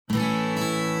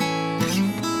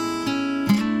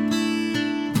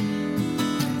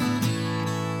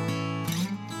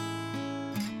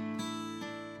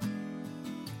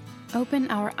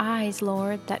Open our eyes,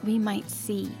 Lord, that we might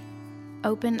see.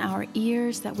 Open our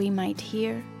ears that we might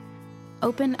hear.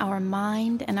 Open our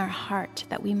mind and our heart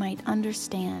that we might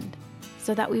understand,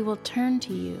 so that we will turn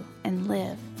to you and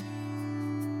live.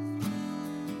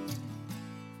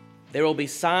 There will be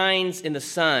signs in the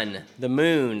sun, the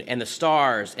moon, and the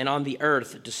stars, and on the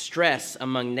earth distress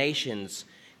among nations,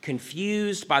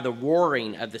 confused by the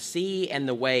roaring of the sea and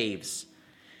the waves.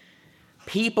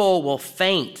 People will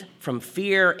faint from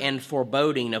fear and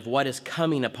foreboding of what is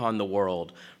coming upon the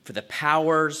world, for the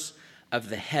powers of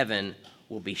the heaven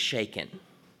will be shaken.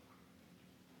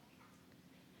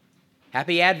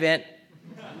 Happy Advent.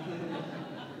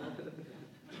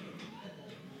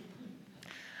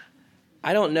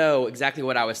 I don't know exactly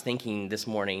what I was thinking this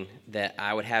morning that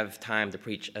I would have time to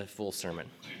preach a full sermon.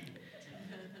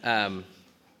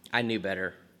 I knew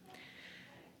better.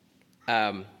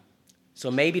 So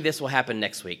maybe this will happen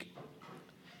next week.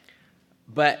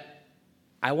 But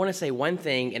I want to say one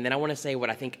thing, and then I want to say what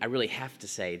I think I really have to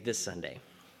say this Sunday.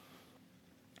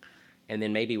 And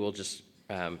then maybe we'll just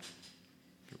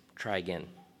try again.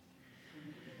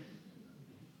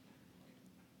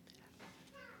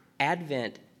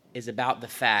 Advent is about the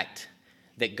fact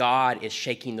that God is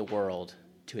shaking the world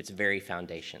to its very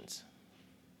foundations.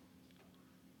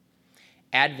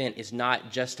 Advent is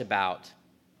not just about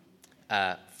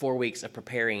 4 weeks of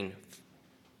preparing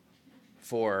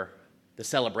for the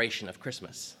celebration of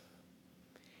Christmas.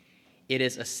 It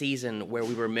is a season where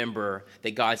we remember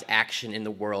that God's action in the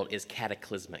world is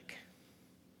cataclysmic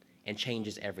and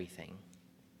changes everything.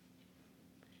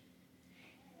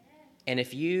 And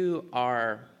if you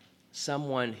are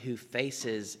someone who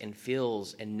faces and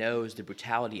feels and knows the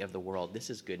brutality of the world, this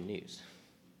is good news.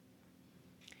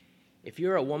 If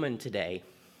you're a woman today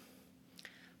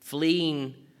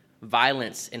fleeing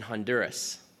violence in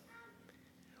Honduras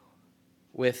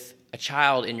with a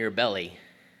child in your belly,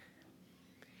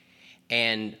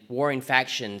 and warring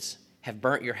factions have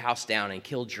burnt your house down and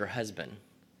killed your husband,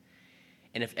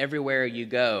 and if everywhere you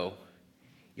go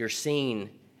you're seen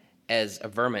as a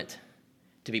vermin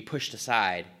to be pushed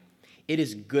aside, it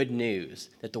is good news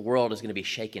that the world is going to be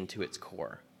shaken to its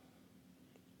core.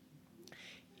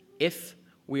 If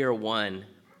we are one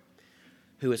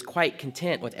who is quite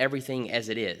content with everything as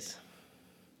it is,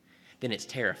 then it's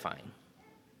terrifying.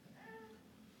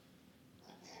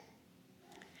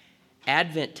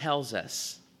 Advent tells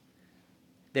us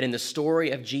that in the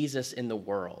story of Jesus in the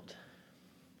world,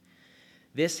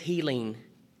 this healing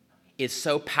is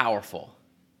so powerful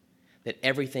that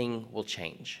everything will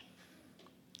change.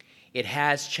 It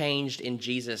has changed in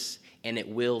Jesus, and it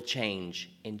will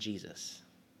change in Jesus.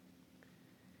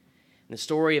 And the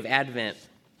story of Advent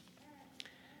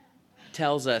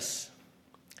tells us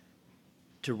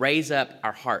to raise up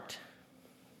our heart,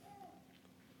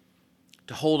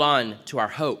 to hold on to our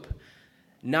hope,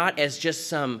 not as just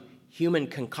some human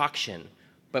concoction,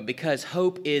 but because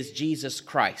hope is Jesus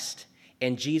Christ,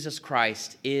 and Jesus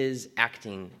Christ is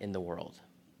acting in the world.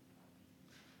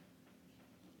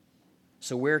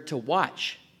 So we're to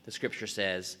watch, the scripture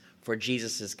says, for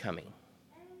Jesus is coming.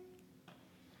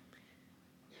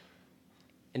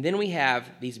 And then we have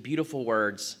these beautiful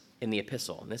words in the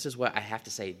epistle. And this is what I have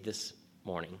to say this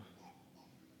morning.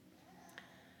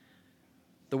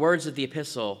 The words of the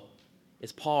epistle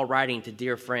is Paul writing to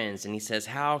dear friends, and he says,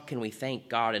 "How can we thank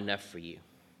God enough for you?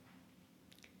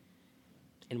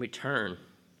 In return,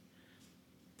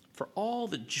 for all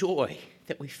the joy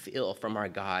that we feel from our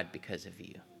God because of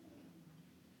you."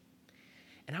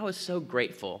 And I was so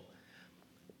grateful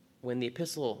when the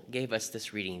epistle gave us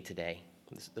this reading today,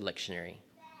 the lectionary,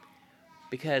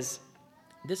 because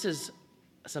this is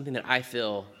something that I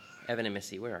feel, Evan and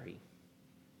Missy, where are you?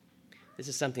 This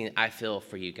is something that I feel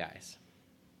for you guys.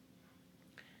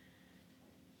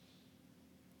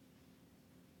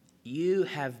 You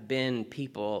have been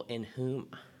people in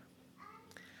whom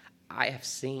I have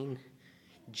seen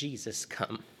Jesus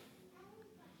come.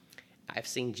 I've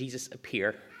seen Jesus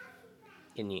appear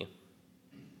in you.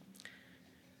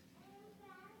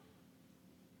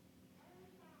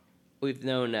 We've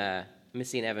known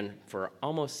Missy and Evan for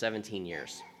almost 17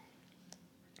 years.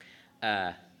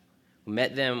 We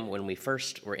met them when we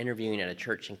first were interviewing at a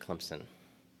church in Clemson.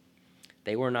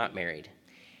 They were not married.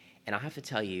 And I have to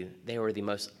tell you, they were the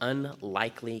most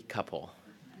unlikely couple.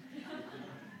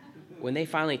 When they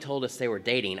finally told us they were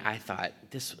dating, I thought,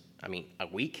 a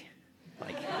week?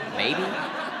 Like, maybe?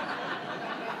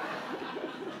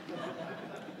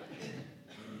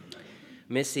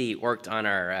 Missy worked on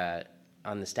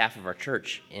the staff of our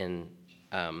church in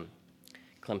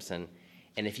Clemson.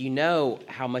 And if you know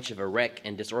how much of a wreck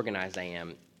and disorganized I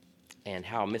am, and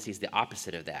how Missy's the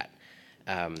opposite of that,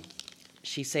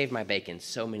 she saved my bacon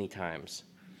so many times.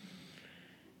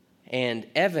 And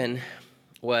Evan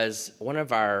was one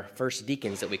of our first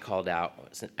deacons that we called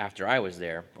out after I was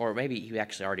there. Or maybe he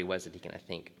actually already was a deacon, I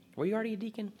think. Were you already a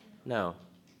deacon? No.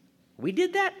 We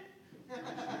did that?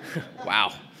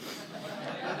 Wow.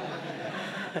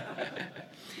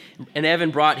 And Evan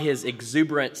brought his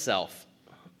exuberant self.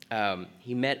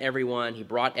 He met everyone. He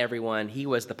brought everyone. He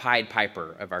was the Pied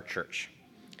Piper of our church.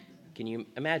 Can you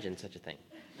imagine such a thing?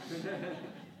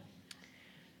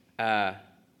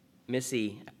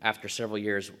 Missy, after several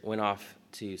years, went off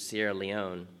to Sierra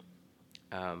Leone,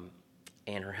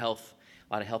 and her health,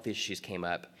 a lot of health issues came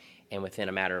up, and within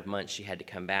a matter of months, she had to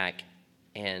come back,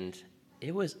 and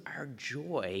it was our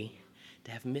joy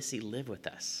to have Missy live with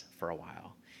us for a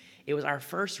while. It was our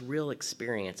first real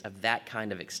experience of that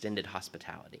kind of extended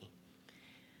hospitality.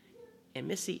 And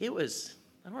Missy, it was,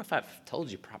 I don't know if I've told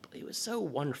you properly, it was so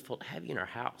wonderful to have you in our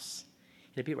house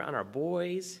and to be around our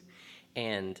boys,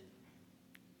 and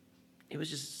it was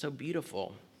just so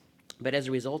beautiful. But as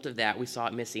a result of that, we saw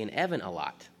Missy and Evan a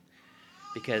lot,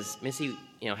 because Missy,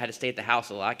 had to stay at the house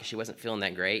a lot because she wasn't feeling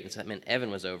that great, and so that meant Evan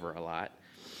was over a lot.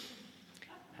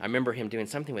 I remember him doing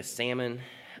something with salmon,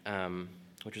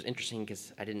 which was interesting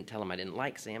because I didn't tell him I didn't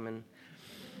like salmon.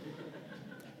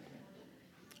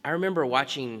 I remember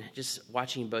watching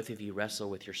both of you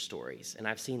wrestle with your stories, and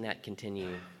I've seen that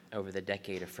continue over the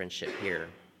decade of friendship here.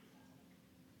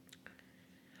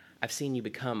 I've seen you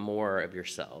become more of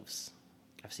yourselves.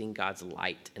 I've seen God's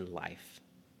light and life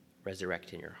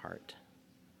resurrect in your heart.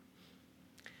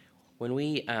 When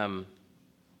we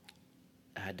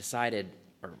decided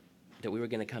that we were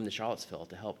going to come to Charlottesville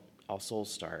to help All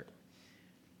Souls start,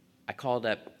 I called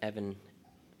up Evan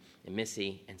and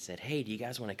Missy and said, "Hey, do you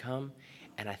guys want to come?"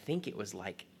 And I think it was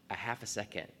like a half a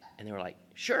second, and they were like,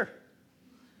 "Sure."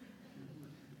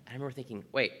 I remember thinking,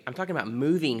 wait, I'm talking about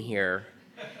moving here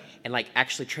and like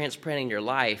actually transplanting your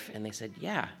life. And they said,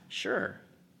 "Yeah, sure."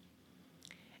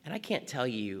 And I can't tell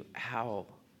you how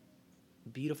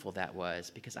beautiful that was,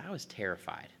 because I was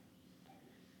terrified.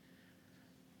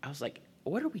 I was like,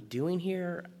 what are we doing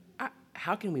here?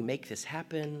 How can we make this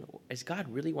happen? Does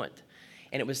God really want?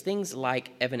 And it was things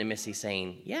like Evan and Missy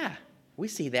saying, "Yeah, we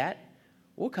see that.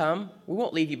 We'll come. We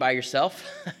won't leave you by yourself."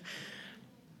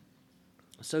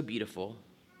 So beautiful.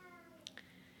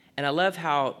 And I love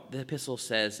how the epistle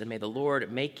says, "And may the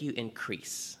Lord make you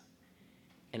increase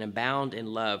and abound in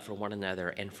love for one another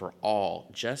and for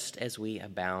all, just as we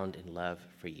abound in love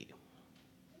for you."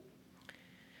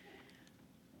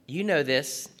 You know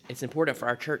this. It's important for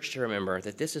our church to remember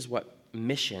that this is what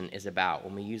mission is about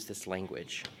when we use this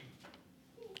language.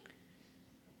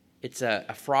 It's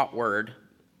a fraught word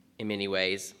in many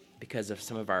ways because of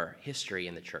some of our history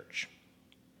in the church.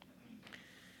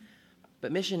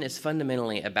 But mission is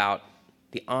fundamentally about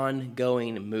the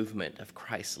ongoing movement of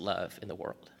Christ's love in the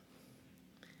world.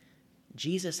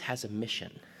 Jesus has a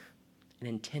mission, an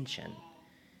intention,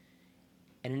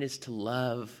 and it is to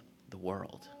love the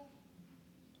world.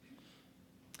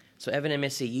 So Evan and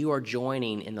Missy, you are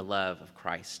joining in the love of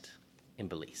Christ in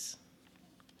Belize.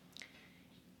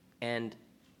 And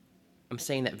I'm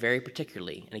saying that very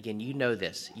particularly, and again, you know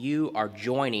this, you are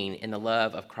joining in the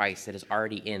love of Christ that is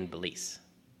already in Belize.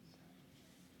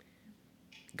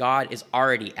 God is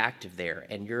already active there,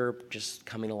 and you're just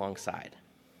coming alongside.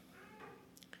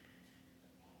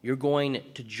 You're going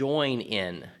to join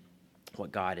in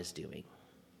what God is doing.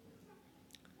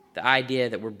 The idea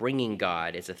that we're bringing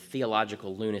God is a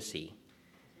theological lunacy,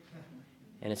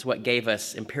 and it's what gave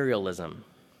us imperialism.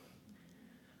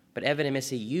 But Evan and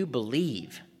Missy, you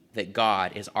believe that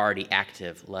God is already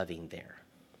active, loving there.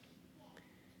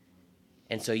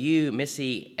 And so you,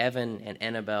 Missy, Evan, and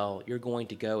Annabelle, you're going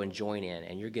to go and join in,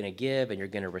 and you're going to give and you're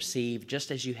going to receive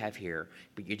just as you have here,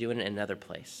 but you're doing it in another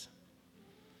place.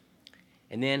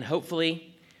 And then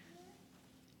hopefully,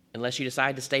 unless you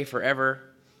decide to stay forever,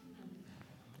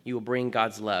 you will bring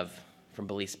God's love from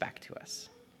Belize back to us.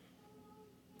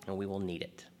 And we will need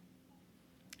it.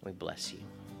 We bless you.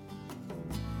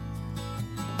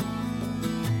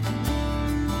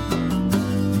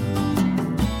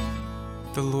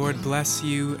 The Lord bless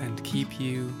you and keep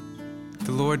you.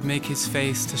 The Lord make his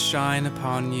face to shine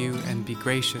upon you and be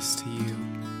gracious to you.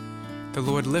 The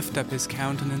Lord lift up his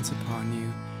countenance upon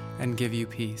you and give you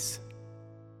peace.